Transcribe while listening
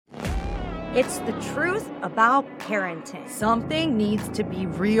It's the truth about parenting. Something needs to be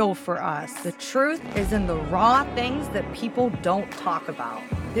real for us. The truth is in the raw things that people don't talk about.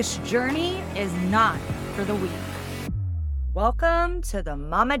 This journey is not for the weak. Welcome to the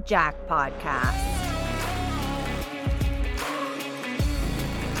Mama Jack podcast.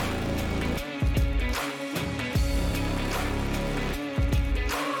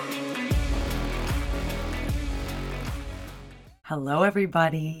 Hello,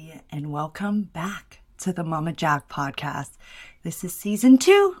 everybody, and welcome back to the Mama Jack podcast. This is season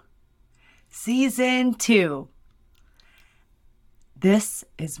 2. This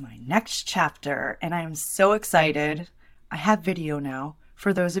is my next chapter, and I am so excited. I have video now.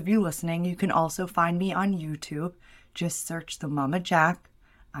 For those of you listening, you can also find me on YouTube. Just search the Mama Jack.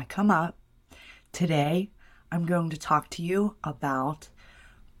 I come up. Today, I'm going to talk to you about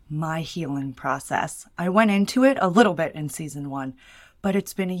my healing process. I went into it a little bit in season 1, but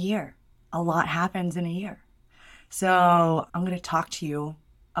it's been a year. A lot happens in a year. So I'm going to talk to you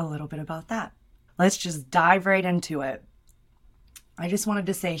a little bit about that. Let's just dive right into it. I just wanted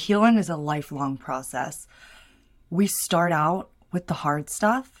to say healing is a lifelong process. We start out with the hard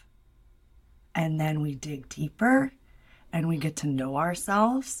stuff, and then we dig deeper, and we get to know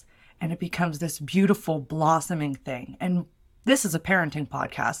ourselves, and it becomes this beautiful blossoming thing. And this is a parenting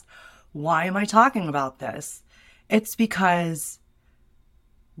podcast. Why am I talking about this? It's because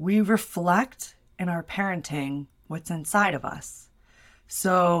we reflect in our parenting what's inside of us.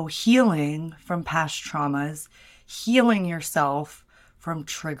 So healing from past traumas, healing yourself from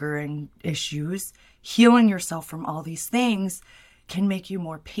triggering issues, healing yourself from all these things can make you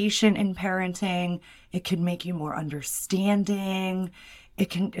more patient in parenting. It can make you more understanding.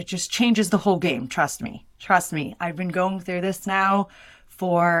 It just changes the whole game. Trust me. I've been going through this now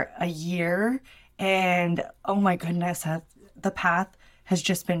for a year, and oh my goodness, the path has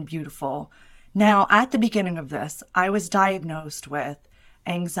just been beautiful. Now, at the beginning of this, I was diagnosed with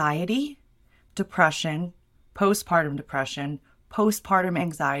anxiety, depression, postpartum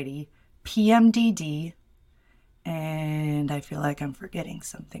anxiety, PMDD, and I feel like I'm forgetting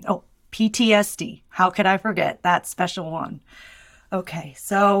something. Oh, PTSD. How could I forget that special one? Okay,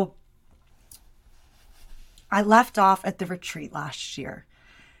 so I left off at the retreat last year.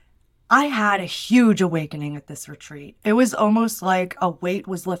 I had a huge awakening at this retreat. It was almost like a weight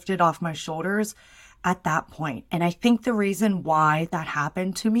was lifted off my shoulders at that point. And I think the reason why that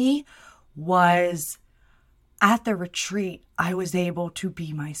happened to me was at the retreat, I was able to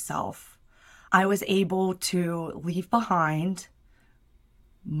be myself. I was able to leave behind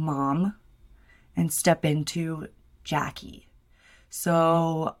mom and step into Jackie.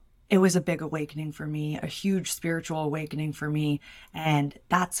 So it was a big awakening for me, a huge spiritual awakening for me. And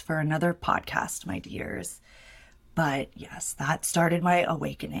that's for another podcast, my dears. But yes, that started my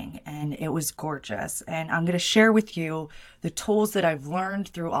awakening, and it was gorgeous. And I'm going to share with you the tools that I've learned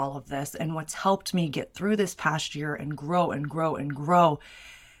through all of this and what's helped me get through this past year and grow and grow and grow.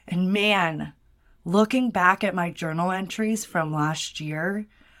 And man, looking back at my journal entries from last year,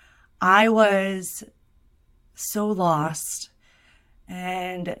 I was so lost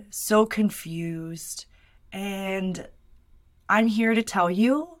and so confused. And I'm here to tell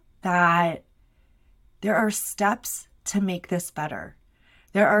you that there are steps to make this better.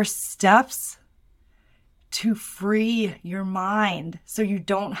 There are steps to free your mind so you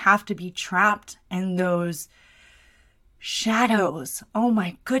don't have to be trapped in those shadows. Oh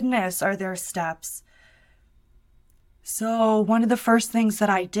my goodness, are there steps? So one of the first things that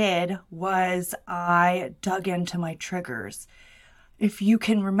I did was I dug into my triggers. If you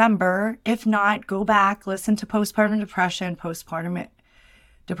can remember, if not, go back, listen to Postpartum Depression 1,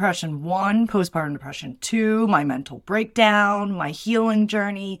 Postpartum Depression 2, my mental breakdown, my healing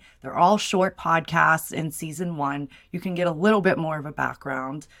journey. They're all short podcasts in season 1. You can get a little bit more of a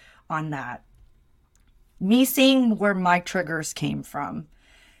background on that. Me seeing where my triggers came from,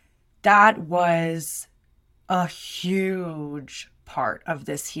 that was a huge part of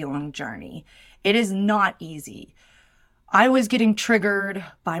this healing journey. It is not easy. I was getting triggered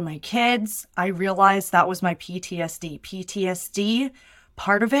by my kids. I realized that was my PTSD. PTSD,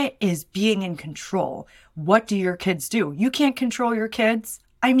 part of it is being in control. What do your kids do? You can't control your kids.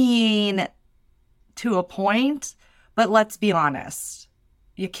 I mean, to a point, but let's be honest.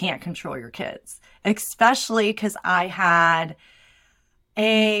 You can't control your kids, especially because I had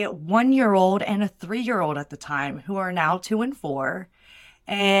a 1-year-old and a 3-year-old at the time who are now 2 and 4.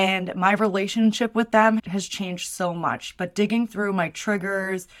 And my relationship with them has changed so much. But digging through my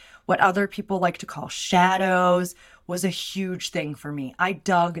triggers, what other people like to call shadows, was a huge thing for me. I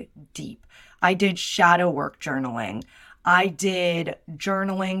dug deep. I did shadow work journaling. I did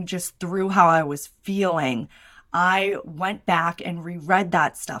journaling just through how I was feeling. I went back and reread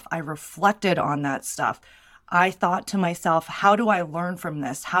that stuff. I reflected on that stuff. I thought to myself, how do I learn from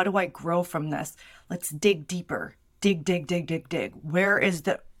this? How do I grow from this? Let's dig deeper. Dig, dig, dig, dig, dig. Where is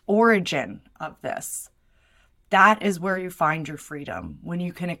the origin of this? That is where you find your freedom, when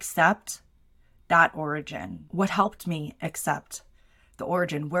you can accept that origin. What helped me accept the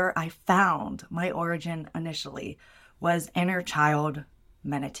origin, where I found my origin initially, was inner child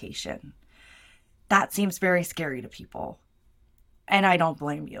meditation. That seems very scary to people. And I don't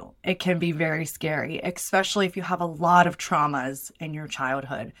blame you. It can be very scary, especially if you have a lot of traumas in your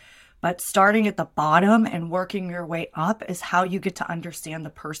childhood. But starting at the bottom and working your way up is how you get to understand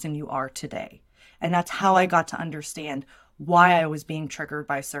the person you are today. And that's how I got to understand why I was being triggered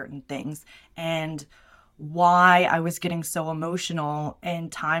by certain things and why I was getting so emotional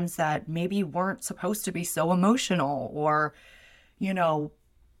in times that maybe weren't supposed to be so emotional, or,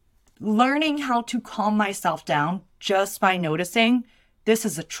 learning how to calm myself down just by noticing, this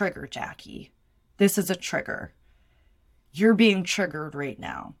is a trigger, Jackie. This is a trigger. You're being triggered right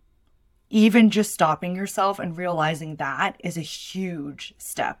now. Even just stopping yourself and realizing that is a huge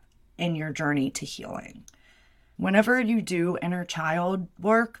step in your journey to healing. Whenever you do inner child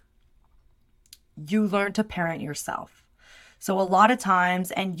work, you learn to parent yourself. So a lot of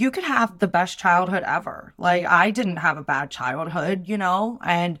times, and you could have the best childhood ever. Like, I didn't have a bad childhood,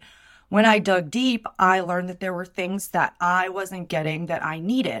 and when I dug deep, I learned that there were things that I wasn't getting that I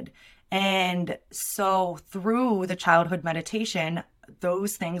needed. And so through the childhood meditation,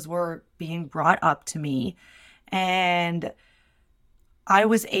 those things were being brought up to me, and I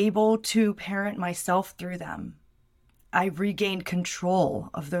was able to parent myself through them. I regained control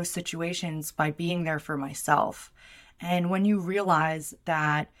of those situations by being there for myself. And when you realize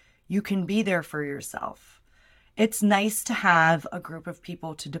that you can be there for yourself, it's nice to have a group of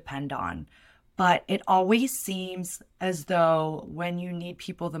people to depend on, but it always seems as though when you need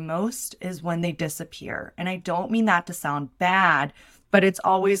people the most is when they disappear. And I don't mean that to sound bad, but it's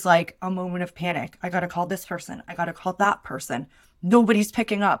always like a moment of panic. I got to call this person. I got to call that person. Nobody's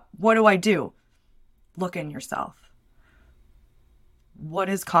picking up. What do I do? Look in yourself. What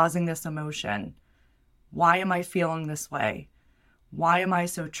is causing this emotion? Why am I feeling this way? Why am I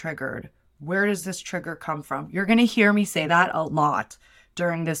so triggered? Where does this trigger come from? You're going to hear me say that a lot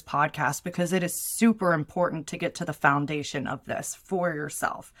during this podcast because it is super important to get to the foundation of this for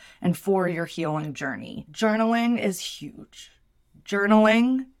yourself and for your healing journey. Journaling is huge.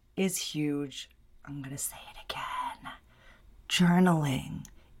 Journaling is huge. I'm going to say it again. Journaling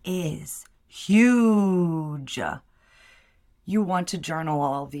is huge. You want to journal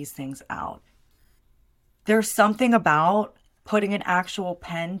all of these things out. There's something about putting an actual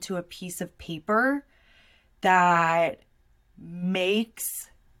pen to a piece of paper that makes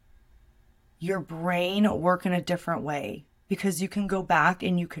your brain work in a different way, because you can go back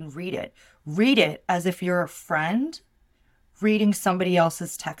and you can read it. Read it as if you're a friend reading somebody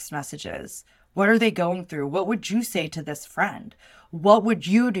else's text messages. What are they going through? What would you say to this friend? What would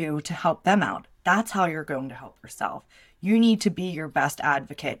you do to help them out? That's how you're going to help yourself. You need to be your best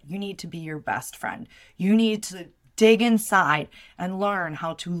advocate. You need to be your best friend. You need to dig inside and learn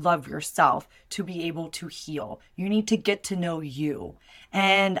how to love yourself to be able to heal. You need to get to know you.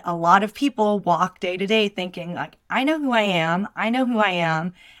 And a lot of people walk day to day thinking like, I know who I am. I know who I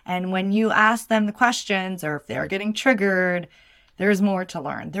am. And when you ask them the questions, or if they're getting triggered, there's more to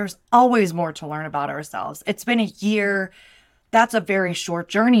learn. There's always more to learn about ourselves. It's been a year. That's a very short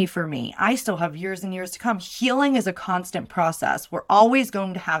journey for me. I still have years and years to come. Healing is a constant process. We're always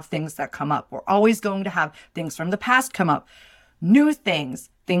going to have things that come up. We're always going to have things from the past come up. New things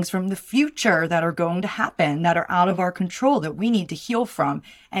from the future that are going to happen that are out of our control that we need to heal from.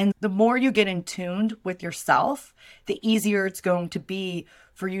 And the more you get in tuned with yourself, the easier it's going to be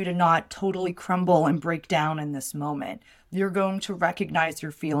for you to not totally crumble and break down in this moment. You're going to recognize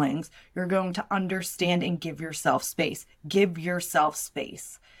your feelings. You're going to understand and give yourself space. Give yourself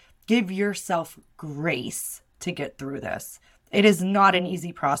space. Give yourself grace to get through this. It is not an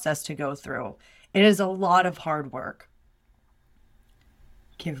easy process to go through. It is a lot of hard work.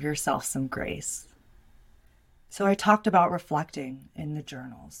 Give yourself some grace. So I talked about reflecting in the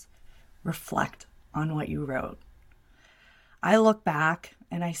journals. Reflect on what you wrote. I look back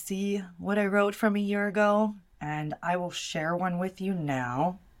and I see what I wrote from a year ago, and I will share one with you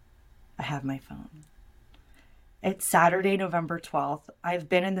now. I have my phone. It's Saturday, November 12th. I've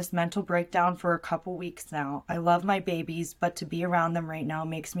been in this mental breakdown for a couple weeks now. I love my babies, but to be around them right now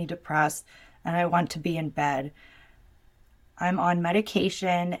makes me depressed, and I want to be in bed. I'm on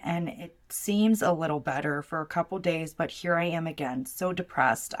medication, and it seems a little better for a couple days, but here I am again, so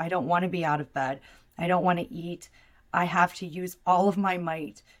depressed. I don't want to be out of bed. I don't want to eat. I have to use all of my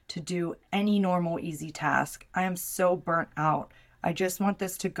might to do any normal, easy task. I am so burnt out. I just want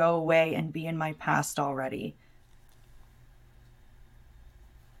this to go away and be in my past already.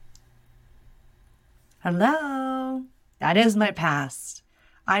 Hello. That is my past.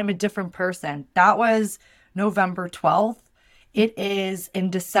 I'm a different person. That was November 12th. It is in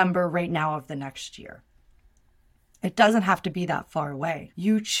December right now of the next year. It doesn't have to be that far away.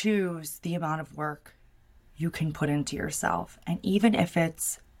 You choose the amount of work you can put into yourself. And even if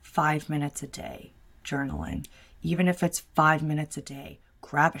it's 5 minutes a day journaling, even if it's 5 minutes a day,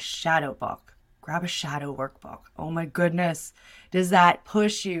 grab a shadow book, grab a shadow workbook. Oh my goodness, does that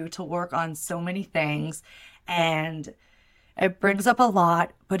push you to work on so many things? And it brings up a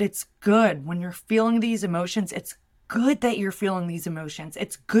lot, but it's good when you're feeling these emotions. It's good that you're feeling these emotions.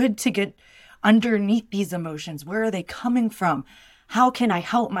 It's good to get underneath these emotions. Where are they coming from? How can I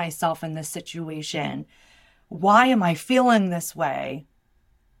help myself in this situation? Why am I feeling this way?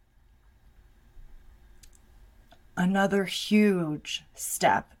 Another huge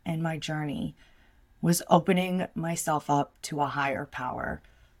step in my journey was opening myself up to a higher power.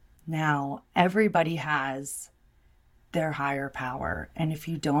 Now, everybody has their higher power. And if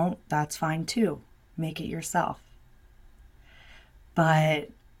you don't, that's fine too. Make it yourself. But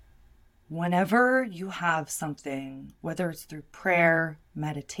whenever you have something, whether it's through prayer,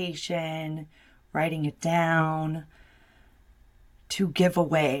 meditation, writing it down, to give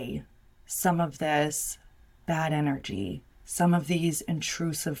away some of this bad energy, some of these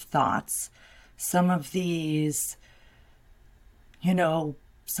intrusive thoughts, some of these,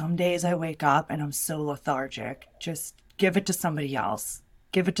 some days I wake up and I'm so lethargic. Just give it to somebody else.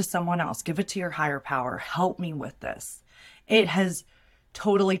 Give it to someone else. Give it to your higher power. Help me with this. It has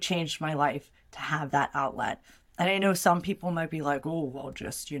totally changed my life to have that outlet. And I know some people might be like, oh, well,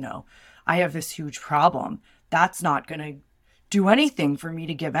 just, I have this huge problem. That's not going to do anything for me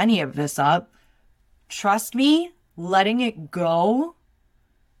to give any of this up. Trust me, letting it go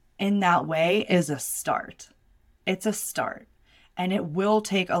in that way is a start. It's a start. And it will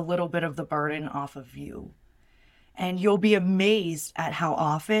take a little bit of the burden off of you. And you'll be amazed at how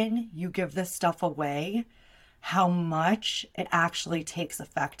often you give this stuff away, how much it actually takes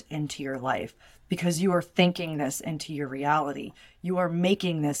effect into your life, because you are thinking this into your reality. You are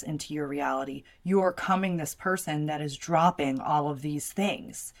making this into your reality. You are becoming this person that is dropping all of these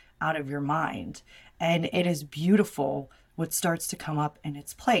things out of your mind. And it is beautiful what starts to come up in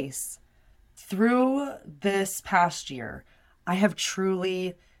its place. Through this past year, I have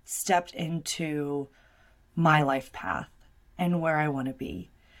truly stepped into my life path and where I want to be.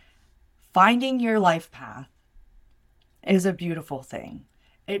 Finding your life path is a beautiful thing.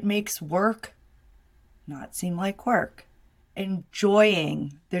 It makes work not seem like work.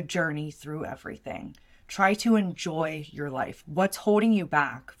 Enjoying the journey through everything. Try to enjoy your life. What's holding you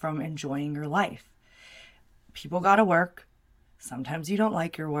back from enjoying your life? People got to work. Sometimes you don't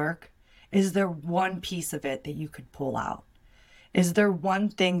like your work. Is there one piece of it that you could pull out? Is there one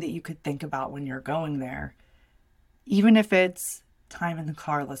thing that you could think about when you're going there? Even if it's time in the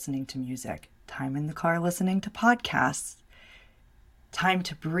car listening to music, time in the car listening to podcasts, time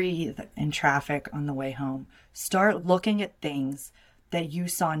to breathe in traffic on the way home. Start looking at things that you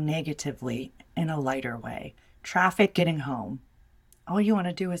saw negatively in a lighter way. Traffic getting home. All you want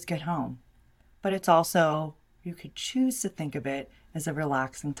to do is get home. But it's also, you could choose to think of it as a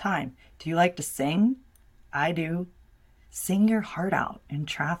relaxing time. Do you like to sing? I do. Sing your heart out in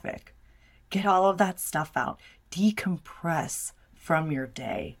traffic. Get all of that stuff out. Decompress from your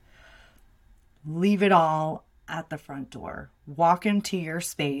day. Leave it all at the front door. Walk into your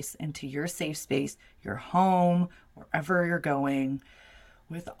space, into your safe space, your home, wherever you're going,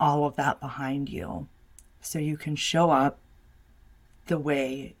 with all of that behind you, so you can show up the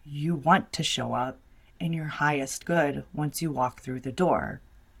way you want to show up in your highest good once you walk through the door.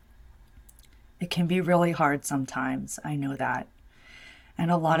 It can be really hard sometimes, I know that. And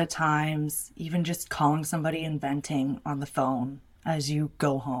a lot of times, even just calling somebody and venting on the phone as you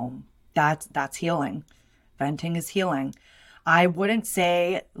go home, that's healing. Venting is healing. I wouldn't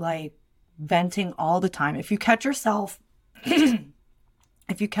say like venting all the time. If you catch yourself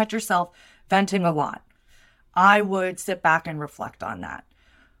venting a lot, I would sit back and reflect on that.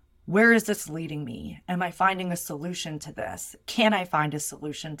 Where is this leading me? Am I finding a solution to this? Can I find a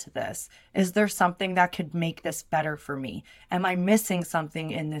solution to this? Is there something that could make this better for me? Am I missing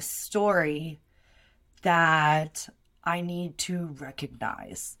something in this story that I need to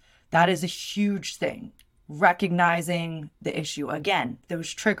recognize? That is a huge thing recognizing the issue. Again,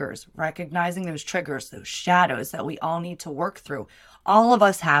 those triggers, recognizing those triggers, those shadows that we all need to work through. All of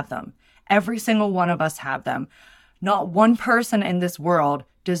us have them. Every single one of us have them. Not one person in this world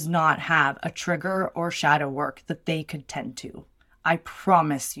does not have a trigger or shadow work that they could tend to. I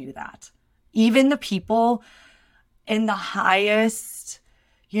promise you that. Even the people in the highest,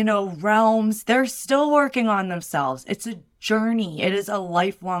 realms, they're still working on themselves. It's a journey. It is a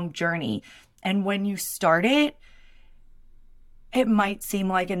lifelong journey. And when you start it, it might seem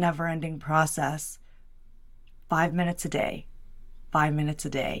like a never-ending process. 5 minutes a day, 5 minutes a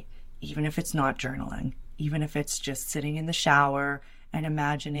day, even if it's not journaling, even if it's just sitting in the shower and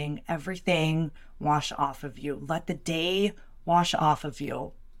imagining everything wash off of you. Let the day wash off of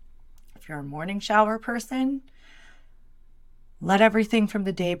you. If you're a morning shower person, let everything from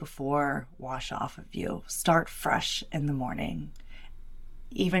the day before wash off of you. Start fresh in the morning.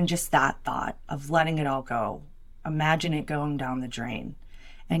 Even just that thought of letting it all go. Imagine it going down the drain.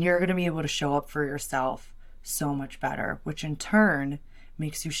 And you're going to be able to show up for yourself so much better, which in turn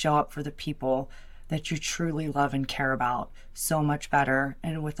makes you show up for the people that you truly love and care about so much better,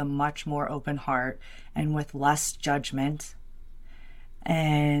 and with a much more open heart and with less judgment.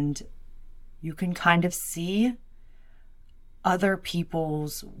 And you can kind of see other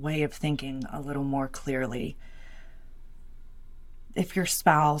people's way of thinking a little more clearly. If your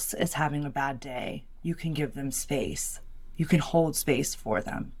spouse is having a bad day, you can give them space. You can hold space for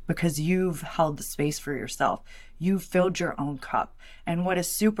them because you've held the space for yourself. You've filled your own cup. And what is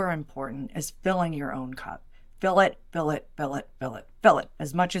super important is filling your own cup. Fill it, fill it, fill it, fill it, fill it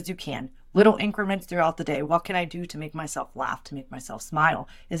as much as you can. Little increments throughout the day. What can I do to make myself laugh, to make myself smile?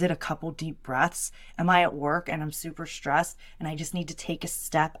 Is it a couple deep breaths? Am I at work and I'm super stressed and I just need to take a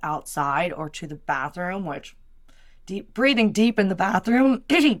step outside or to the bathroom, which breathing deep in the bathroom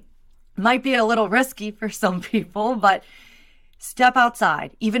might be a little risky for some people, but step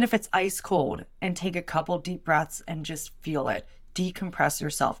outside, even if it's ice cold, and take a couple deep breaths and just feel it. Decompress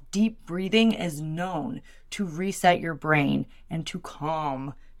yourself. Deep breathing is known to reset your brain and to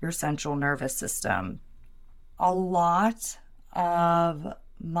calm your central nervous system. A lot of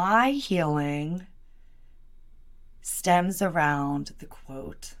my healing stems around the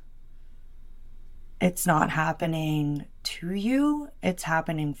quote, "It's not happening to you, it's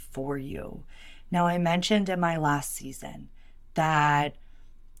happening for you." Now, I mentioned in my last season that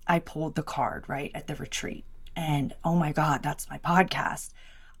I pulled the card, right, at the retreat. And oh my God, that's my podcast.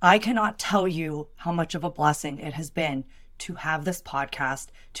 I cannot tell you how much of a blessing it has been to have this podcast,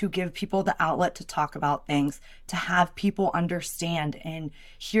 to give people the outlet to talk about things, to have people understand and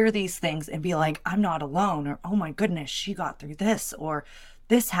hear these things and be like, I'm not alone, or oh my goodness, she got through this, or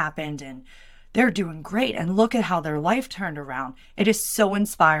this happened and they're doing great and look at how their life turned around. It is so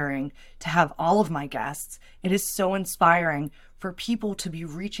inspiring to have all of my guests. It is so inspiring for people to be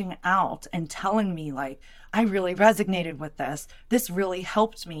reaching out and telling me like, I really resonated with this. This really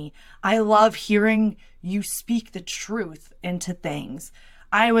helped me. I love hearing you speak the truth into things.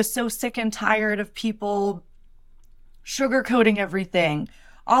 I was so sick and tired of people sugarcoating everything.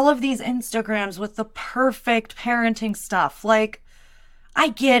 All of these Instagrams with the perfect parenting stuff. Like, I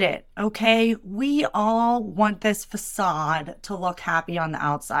get it, okay? We all want this facade to look happy on the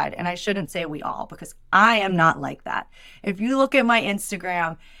outside. And I shouldn't say we all, because I am not like that. If you look at my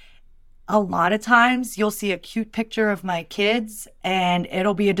Instagram, a lot of times you'll see a cute picture of my kids and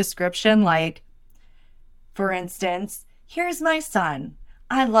it'll be a description like, for instance, here's my son.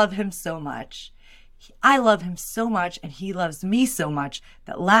 I love him so much. I love him so much and he loves me so much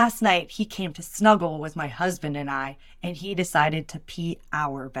that last night he came to snuggle with my husband and I, and he decided to pee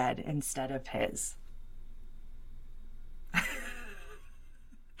our bed instead of his.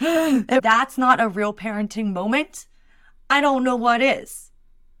 If that's not a real parenting moment, I don't know what is,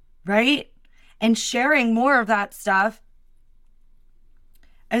 right? And sharing more of that stuff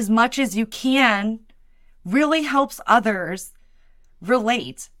as much as you can really helps others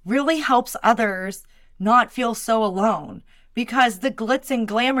relate, really helps others not feel so alone, because the glitz and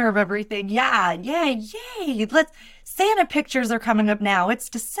glamour of everything, yay, Santa pictures are coming up now. It's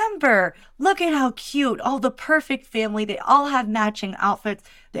December. Look at how cute. All the perfect family. They all have matching outfits.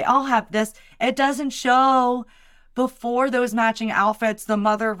 They all have this. It doesn't show before those matching outfits, the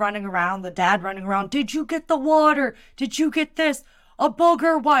mother running around, the dad running around. Did you get the water? Did you get this? A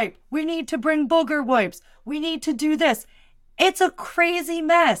booger wipe. We need to bring booger wipes. We need to do this. It's a crazy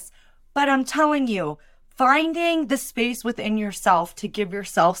mess, but I'm telling you, finding the space within yourself to give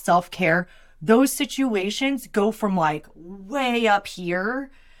yourself self-care, those situations go from like way up here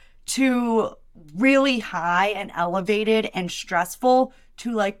to really high and elevated and stressful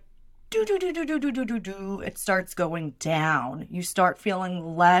to like it starts going down. You start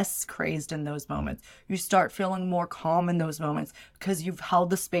feeling less crazed in those moments. You start feeling more calm in those moments because you've held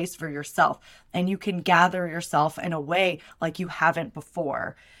the space for yourself and you can gather yourself in a way like you haven't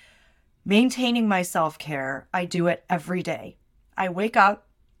before. Maintaining my self-care, I do it every day. I wake up,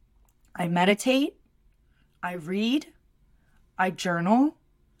 I meditate, I read, I journal,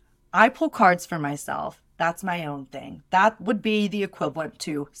 I pull cards for myself. That's my own thing. That would be the equivalent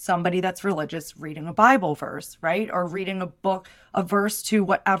to somebody that's religious reading a Bible verse, right? Or reading a book, a verse to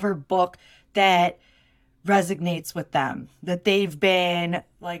whatever book that resonates with them, that they've been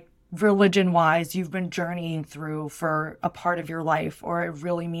like religion-wise, you've been journeying through for a part of your life, or it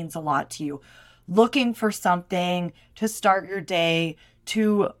really means a lot to you. Looking for something to start your day,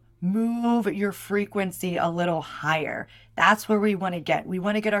 to move your frequency a little higher. That's where we want to get. We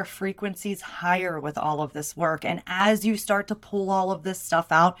want to get our frequencies higher with all of this work. And as you start to pull all of this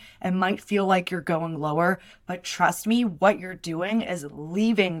stuff out, it might feel like you're going lower, but trust me, what you're doing is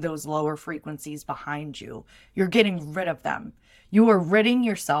leaving those lower frequencies behind you. You're getting rid of them. You are ridding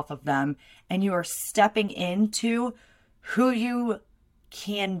yourself of them, and you are stepping into who you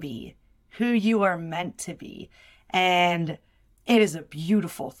can be, who you are meant to be. And it is a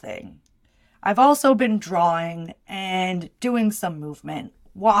beautiful thing. I've also been drawing and doing some movement,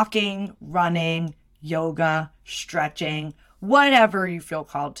 walking, running, yoga, stretching, whatever you feel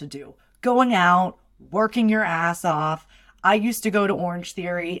called to do. Going out, working your ass off. I used to go to Orange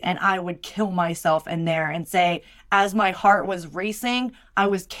Theory and I would kill myself in there and say, as my heart was racing, I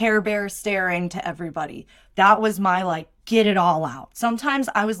was Care Bear staring to everybody. That was my like, get it all out. Sometimes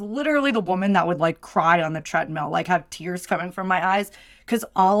I was literally the woman that would like cry on the treadmill, like have tears coming from my eyes, because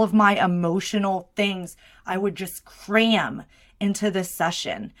all of my emotional things I would just cram into this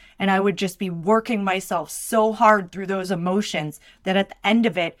session. And I would just be working myself so hard through those emotions that at the end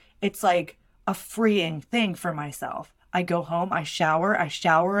of it, it's like a freeing thing for myself. I go home, I shower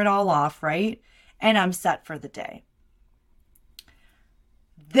it all off, right? And I'm set for the day.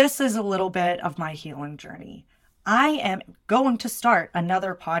 This is a little bit of my healing journey. I am going to start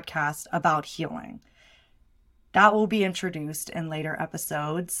another podcast about healing. That will be introduced in later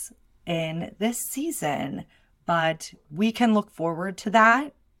episodes in this season, but we can look forward to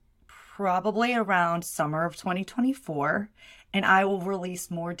that probably around summer of 2024, and I will release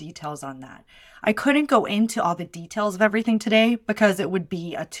more details on that. I couldn't go into all the details of everything today because it would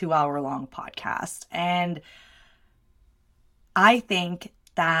be a 2-hour-long podcast. And I think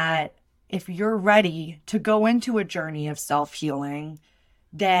that if you're ready to go into a journey of self-healing,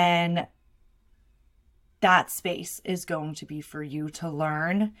 then that space is going to be for you to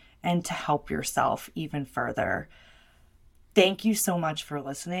learn and to help yourself even further. Thank you so much for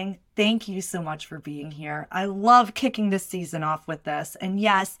listening. Thank you so much for being here. I love kicking this season off with this. And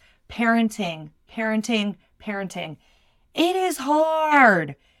yes, parenting. It is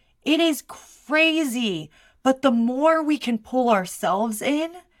hard. It is crazy. But the more we can pull ourselves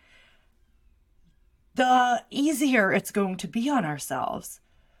in, the easier it's going to be on ourselves.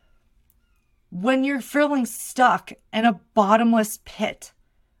 When you're feeling stuck in a bottomless pit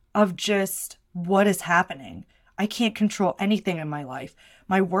of just what is happening, I can't control anything in my life.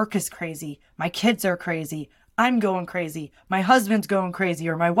 My work is crazy. My kids are crazy. I'm going crazy. My husband's going crazy,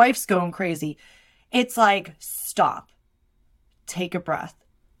 or my wife's going crazy. It's like, stop. Take a breath.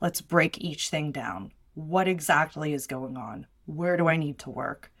 Let's break each thing down. What exactly is going on? Where do I need to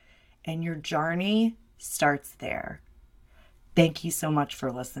work? And your journey starts there. Thank you so much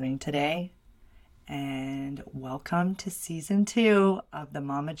for listening today. And welcome to season 2 of the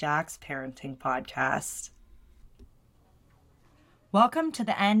Mama Jack's Parenting Podcast. Welcome to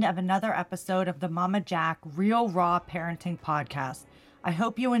the end of another episode of the Mama Jack Real Raw Parenting Podcast. I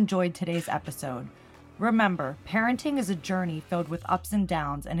hope you enjoyed today's episode. Remember, parenting is a journey filled with ups and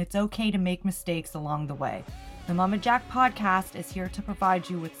downs, and it's okay to make mistakes along the way. The Mama Jack Podcast is here to provide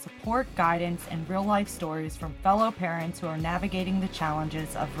you with support, guidance, and real-life stories from fellow parents who are navigating the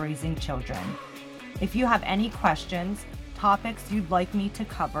challenges of raising children. If you have any questions, topics you'd like me to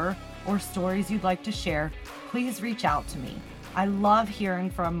cover, or stories you'd like to share, please reach out to me. I love hearing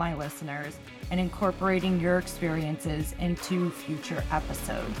from my listeners and incorporating your experiences into future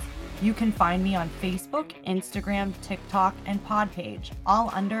episodes. You can find me on Facebook, Instagram, TikTok, and Podpage, all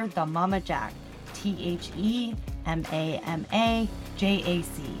under the Mama Jack, TheMamaJac.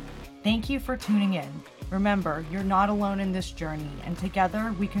 Thank you for tuning in. Remember, you're not alone in this journey, and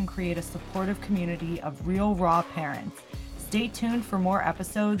together we can create a supportive community of real, raw parents. Stay tuned for more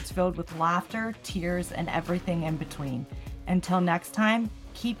episodes filled with laughter, tears, and everything in between. Until next time,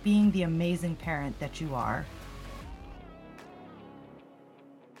 keep being the amazing parent that you are.